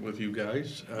touch point with you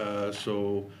guys.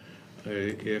 So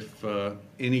if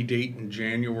any date in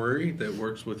January that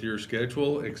works with your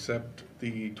schedule, except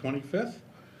the 25th,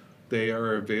 they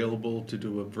are available to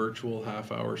do a virtual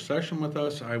half-hour session with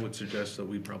us. I would suggest that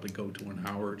we probably go to an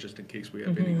hour just in case we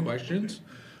have any questions.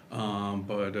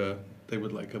 But they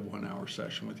would like a 1 hour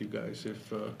session with you guys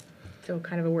if... So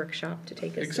kind of a workshop to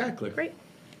take us. Exactly. Great.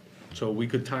 So we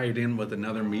could tie it in with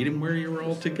another meeting where you're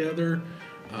all together.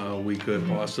 We could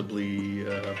possibly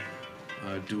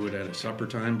do it at a supper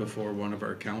time before one of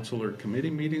our council or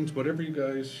committee meetings, whatever you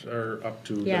guys are up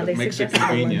to Yeah, that they makes it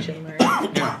suggested a lunch convenient. and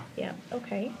learn. Yeah. Yeah,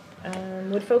 okay.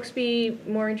 Would folks be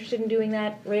more interested in doing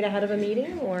that right ahead of a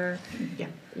meeting, or? Yeah.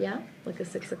 Yeah, like a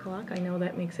 6 o'clock? I know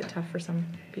that makes it tough for some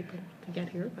people to get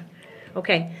here, but,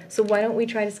 okay. So why don't we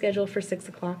try to schedule for 6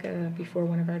 o'clock before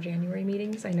one of our January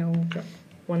meetings? I know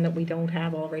one that we don't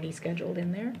have already scheduled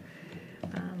in there.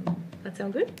 That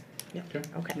sound good? Yeah.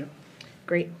 Okay,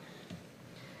 great.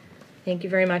 Thank you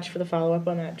very much for the follow-up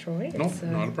on that, Troy. No, It's,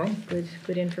 not a problem.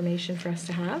 Good information for us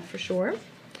to have, for sure.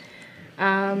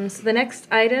 So the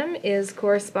next item is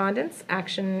correspondence,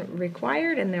 action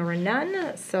required, and there were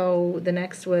none. So the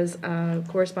next was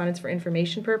correspondence for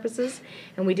information purposes,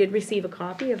 and we did receive a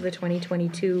copy of the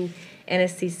 2022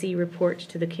 NSCC report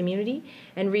to the community.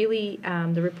 And really,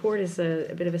 the report is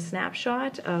a bit of a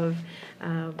snapshot of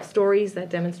stories that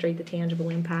demonstrate the tangible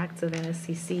impacts of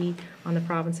NSCC on the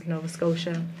province of Nova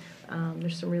Scotia.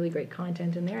 There's some really great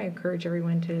content in there. I encourage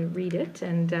everyone to read it,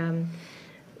 and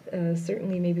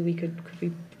certainly maybe could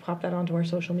we pop that onto our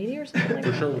social media or something like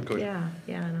that? For sure we could. Yeah,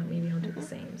 and maybe I'll do the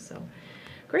same. So,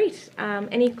 great.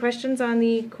 Any questions on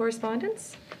the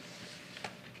correspondence?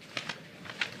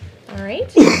 All right.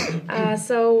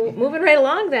 So moving right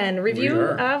along then, review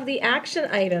are. of the action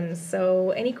items.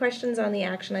 So any questions on the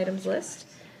action items list?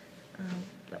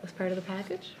 That was part of the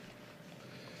package.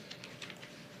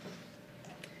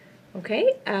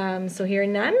 Okay, so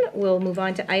hearing none, we'll move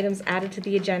on to items added to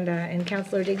the agenda. And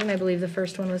Councillor Dignan, I believe the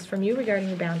first one was from you regarding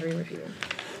the boundary review.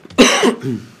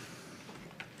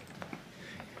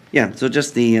 Yeah, so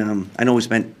just I know we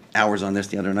spent hours on this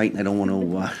the other night, and I don't want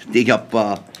to dig up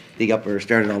or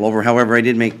start it all over. However, I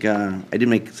did make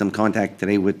some contact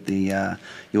today with the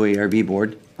UARB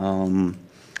board,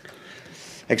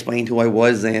 explained who I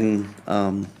was, and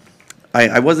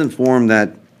I was informed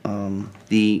that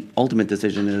the ultimate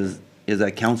decision is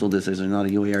a council decision, not a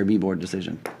UARB board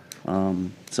decision.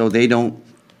 So they'll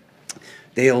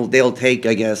take,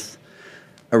 I guess,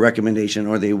 a recommendation,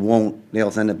 or they won't.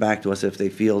 They'll send it back to us if they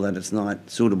feel that it's not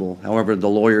suitable. However, the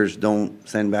lawyers don't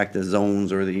send back the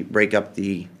zones or break up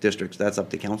the districts. That's up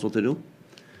to council to do.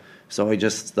 So I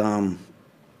just, in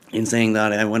saying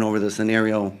that, I went over the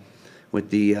scenario with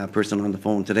the person on the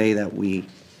phone today that we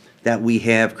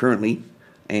have currently,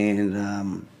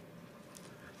 and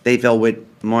they felt with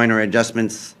minor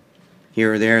adjustments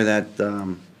here or there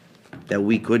that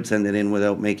we could send it in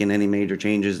without making any major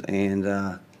changes.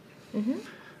 And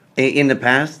in the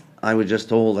past, I was just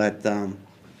told that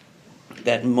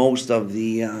that most of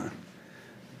the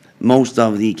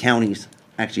counties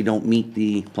actually don't meet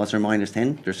the plus or minus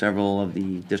 10. There's several of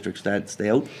the districts that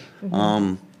stay out.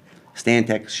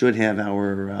 Stantec should have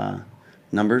our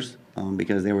numbers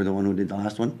because they were the one who did the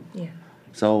last one. Yeah.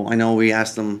 So I know we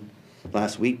asked them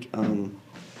last week.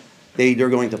 They're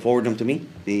going to forward them to me,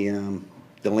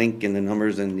 the link and the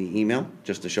numbers and the email,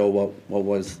 just to show what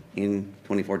was in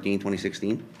 2014,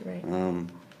 2016. Right.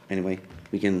 Anyway,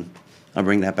 I'll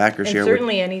bring that back or And share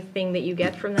certainly anything that you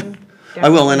get from them. I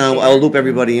will, and definitely I'll share. loop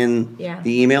everybody in Yeah.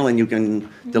 the email, and you can,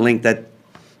 the link that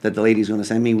the lady's gonna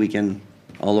send me,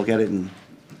 I'll look at it and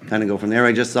kind of go from there.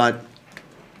 I just thought,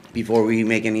 before we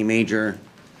make any major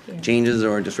Yeah. changes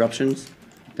or disruptions,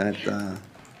 that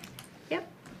Yep.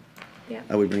 Yep.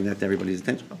 I would bring that to everybody's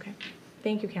attention. Okay.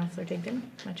 Thank you, Councillor Digdon.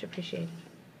 Much appreciated.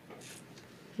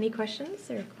 Any questions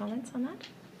or comments on that?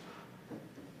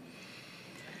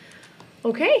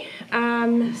 Okay.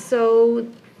 So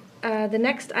the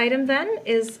next item then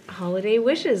is holiday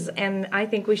wishes, and I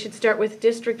think we should start with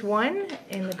District 1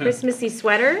 in the Christmassy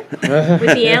sweater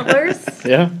with the antlers.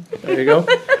 Yeah, there you go.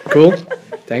 Cool.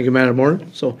 Thank you, Madam Moore.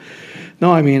 So,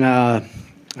 no, I mean,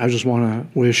 I just want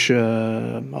to wish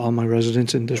all my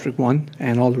residents in District 1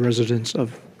 and all the residents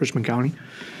of Richmond County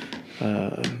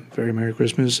very Merry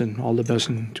Christmas and all the best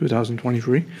in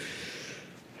 2023. I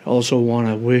also want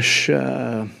to wish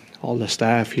all the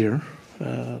staff here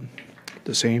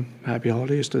the same happy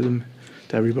holidays to them,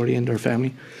 to everybody and their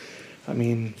family. I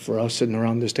mean, for us sitting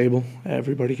around this table,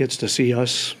 everybody gets to see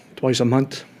us twice a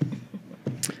month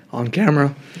on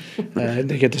camera.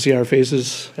 They get to see our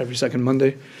faces every second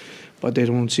Monday, but they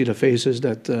don't see the faces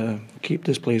that keep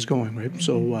this place going, right?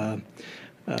 So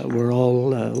we're all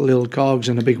little cogs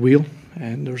in a big wheel,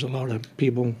 and there's a lot of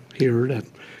people here that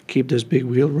keep this big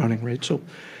wheel running, right? So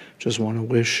just want to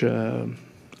wish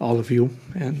all of you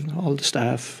and all the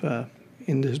staff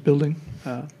in this building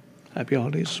happy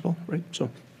holidays as well, right? So,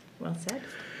 Well said.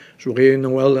 joyeux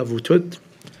Noël à vous toutes.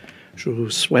 Je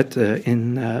vous souhaite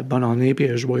une bonne année et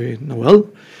un joyeux Noël.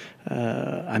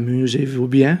 Amusez-vous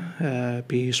bien,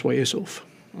 puis soyez saufs.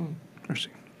 Merci.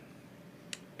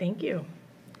 Thank you.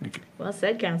 Thank you. Well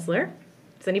said, Councillor.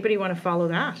 Does anybody want to follow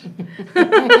that?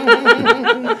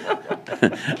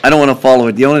 I don't want to follow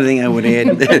it. The only thing I would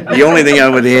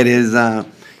add, is,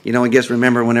 you know, I guess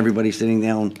remember when everybody's sitting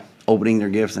down, opening their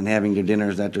gifts and having their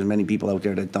dinners, that there's many people out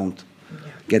there that don't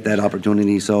get that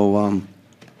opportunity. So,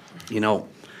 you know,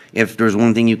 if there's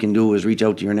one thing you can do is reach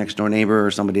out to your next door neighbor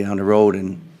or somebody down the road,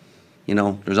 and, you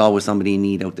know, there's always somebody in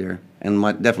need out there, and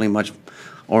definitely much,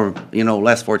 or, you know,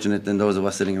 less fortunate than those of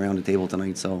us sitting around the table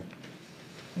tonight. So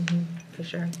For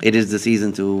sure. it is the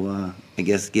season to, I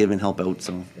guess, give and help out.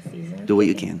 So The season. do what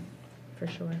you can. For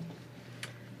sure.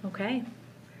 Okay.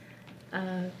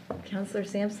 Councillor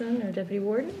Sampson or Deputy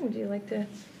Warden, would you like to?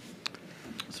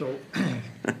 So,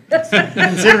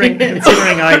 considering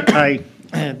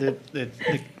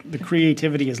the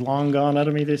creativity is long gone out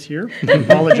of me this year, I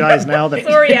apologize now that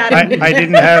Sorry, Adam. I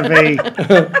didn't have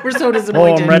a We're so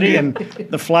disappointed. poem ready, and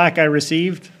the flack I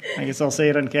received, I guess I'll say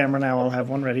it on camera now, I'll have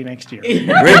one ready next year.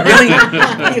 Really?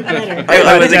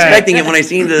 I was expecting it when I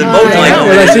seen the bow tie.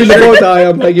 When I see the bow tie,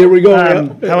 I'm like, here we go.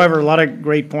 Yeah. However, a lot of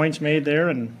great points made there,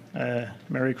 and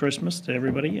Merry Christmas to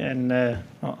everybody, and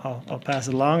I'll pass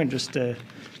it along, and just to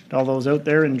all those out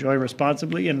there, enjoy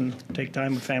responsibly and take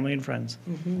time with family and friends.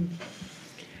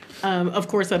 Of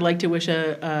course, I'd like to wish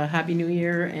a Happy New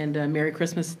Year and a Merry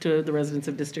Christmas to the residents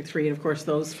of District 3, and of course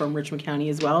those from Richmond County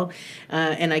as well.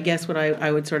 And I guess what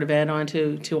I would sort of add on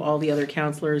to all the other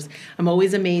councillors, I'm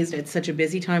always amazed at such a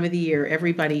busy time of the year.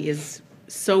 Everybody is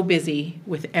so busy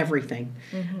with everything.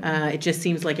 It just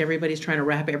seems like everybody's trying to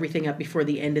wrap everything up before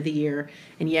the end of the year,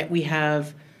 and yet we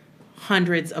have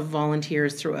hundreds of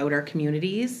volunteers throughout our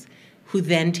communities who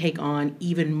then take on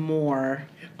even more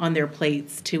on their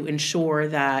plates to ensure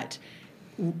that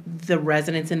the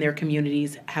residents in their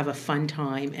communities have a fun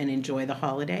time and enjoy the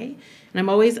holiday. And I'm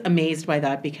always amazed by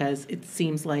that, because it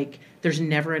seems like there's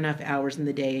never enough hours in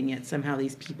the day, and yet somehow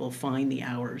these people find the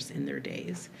hours in their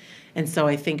days. And so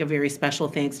I think a very special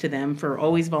thanks to them for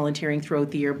always volunteering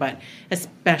throughout the year, but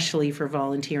especially for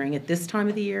volunteering at this time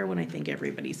of the year when I think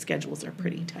everybody's schedules are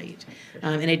pretty tight.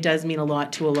 And it does mean a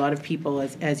lot to a lot of people,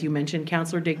 as you mentioned,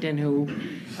 Councillor Digdon,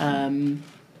 who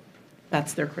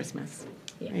that's their Christmas.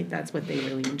 Right? That's what they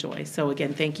really enjoy. So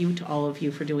again, thank you to all of you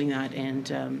for doing that,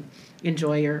 and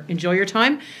enjoy your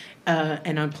time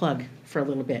and unplug for a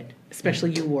little bit,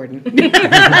 especially you, Warden.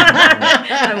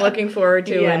 I'm looking forward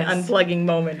to Yes. an unplugging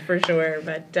moment for sure.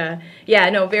 But yeah,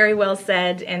 no, very well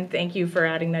said, and thank you for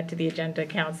adding that to the agenda,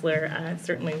 Councillor.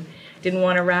 Certainly didn't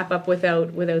want to wrap up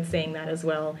without saying that as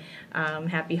well.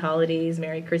 Happy holidays,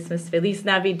 Merry Christmas, Feliz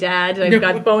Navidad. I've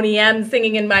got Boney M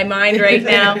singing in my mind right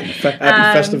now. Happy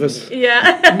Festivus.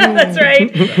 Yeah, that's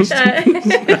right.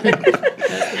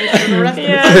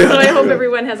 Yeah, so I hope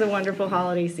everyone has a wonderful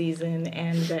holiday season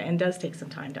and does take some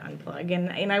time to unplug.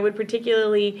 And I would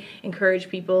particularly encourage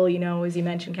people, you know, as you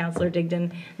mentioned, Councillor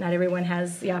Digdon, not everyone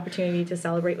has the opportunity to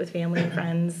celebrate with family and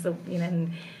friends, so, you know,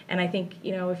 And I think,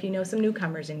 you know, if you know some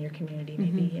newcomers in your community,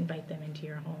 maybe invite them into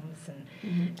your homes and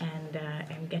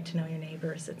get to know your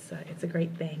neighbors. It's a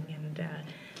great thing. And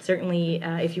certainly,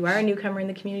 if you are a newcomer in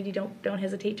the community, don't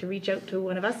hesitate to reach out to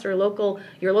one of us or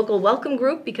your local welcome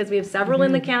group, because we have several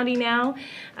in the county now,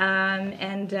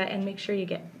 and make sure you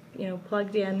get, you know,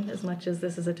 plugged in. As much as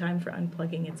this is a time for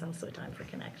unplugging, it's also a time for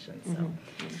connection. So,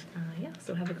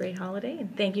 so have a great holiday,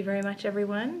 and thank you very much,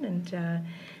 everyone. And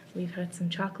we've had some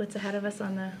chocolates ahead of us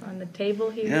on the table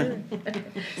here. Yeah.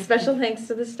 Special thanks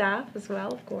to the staff as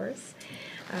well, of course.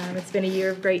 It's been a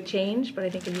year of great change, but I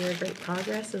think a year of great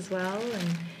progress as well.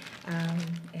 And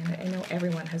I know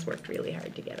everyone has worked really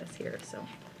hard to get us here. So.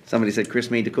 Somebody said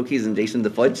Chris made the cookies and Jason the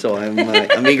fudge, so I'm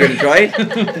eager to try it.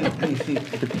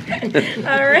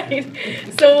 All right.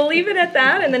 So we'll leave it at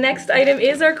that. And the next item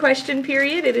is our question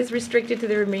period. It is restricted to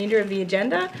the remainder of the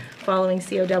agenda following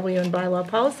COW and Bylaw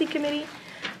Policy Committee.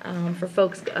 For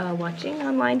folks watching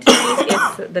online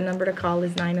tonight, the number to call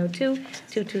is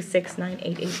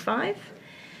 902-226-9885.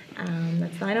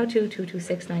 That's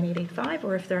 902-226-9885,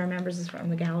 or if there are members from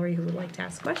the gallery who would like to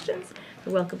ask questions,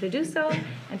 you're welcome to do so.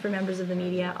 And for members of the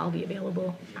media, I'll be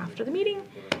available after the meeting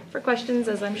for questions,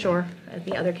 as I'm sure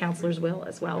the other councillors will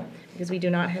as well, because we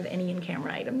do not have any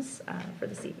in-camera items for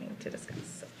this evening to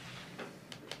discuss. So.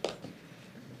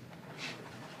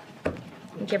 I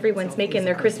think everyone's making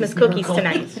their Christmas cookies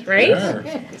tonight, right? Sure.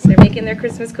 So they're making their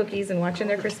Christmas cookies and watching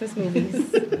their Christmas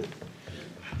movies.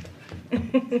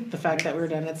 The fact that we're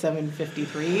done at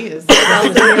 7:53 is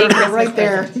right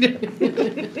there.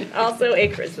 Also a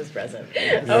Christmas present.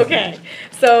 Okay,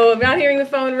 so I'm not hearing the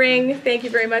phone ring. Thank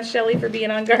you very much, Shelley, for being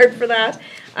on guard for that.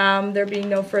 There being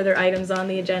no further items on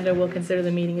the agenda, we'll consider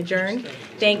the meeting adjourned.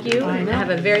 Thank you. Have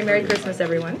a very Merry Christmas,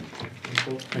 everyone.